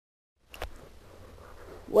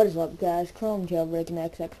What is up, guys? Chrome Jailbreak and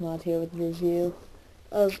XX Mod here with a review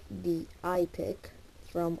of the iPic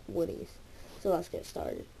from Woodees. So let's get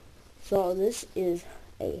started. So this is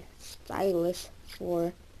a stylus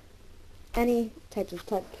for any type of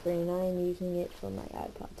touchscreen. I am using it for my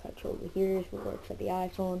iPod Touch over here. It works for the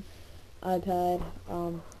iPhone, iPad,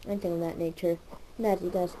 anything of that nature. And as you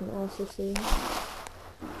guys can also see,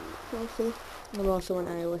 I'm also on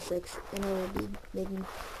iOS 6, and I will be making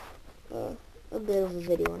a bit of a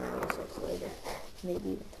video on iOS 6 later,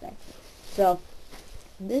 maybe even today. So,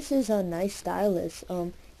 this is a nice stylus.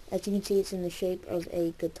 As you can see, it's in the shape of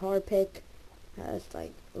a guitar pick. Has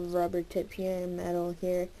like rubber tip here and metal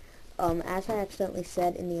here. As I accidentally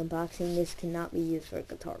said in the unboxing, this cannot be used for a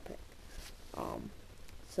guitar pick.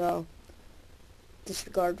 So,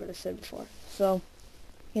 disregard what I said before. So,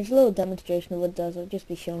 here's a little demonstration of what it does. I'll just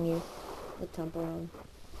be showing you the tempo on.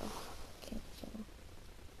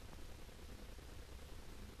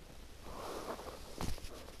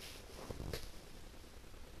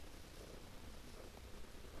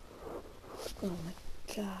 Oh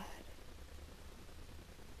my god.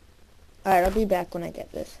 Alright, I'll be back when I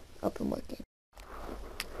get this up and working.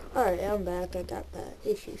 Alright, I'm back. I got that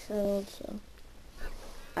issue settled, so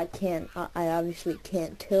I obviously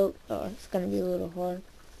can't tilt. It's gonna be a little hard.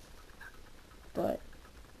 But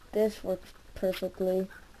this works perfectly.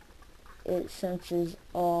 It senses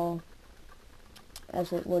all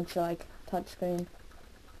as it would for like touchscreen.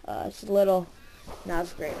 It's a little not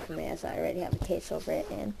as great for me as I already have a case over it,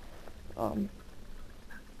 and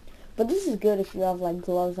but this is good if you have like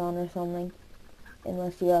gloves on or something,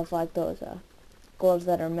 unless you have like those gloves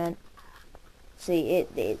that are meant. See,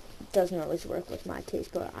 it doesn't always work with my case,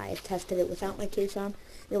 but I have tested it without my case on.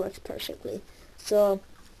 It works perfectly. So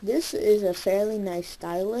this is a fairly nice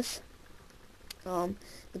stylus. The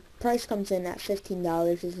price comes in at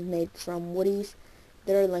 $15. This is made from Woodees.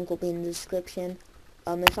 Their link will be in the description.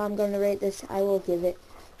 If I'm going to rate this, I will give it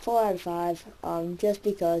 4 out of 5, just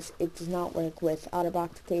because it does not work with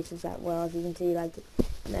out-of-box cases that well. As you can see, like, it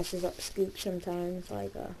messes up scoops sometimes,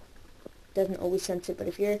 like, doesn't always sense it, but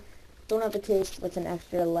if you don't have a case with an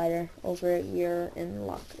extra lighter over it, you're in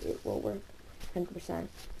luck. It will work 100%.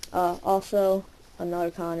 Also, another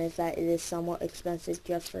con is that it is somewhat expensive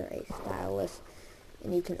just for a stylus,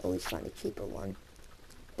 and you can always find a cheaper one.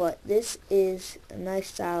 But this is a nice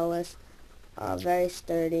stylus, very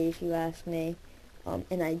sturdy if you ask me.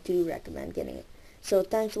 And I do recommend getting it. So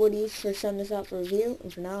thanks, Woodees, for sending this out for review.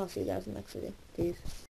 And for now, I'll see you guys in the next video. Peace.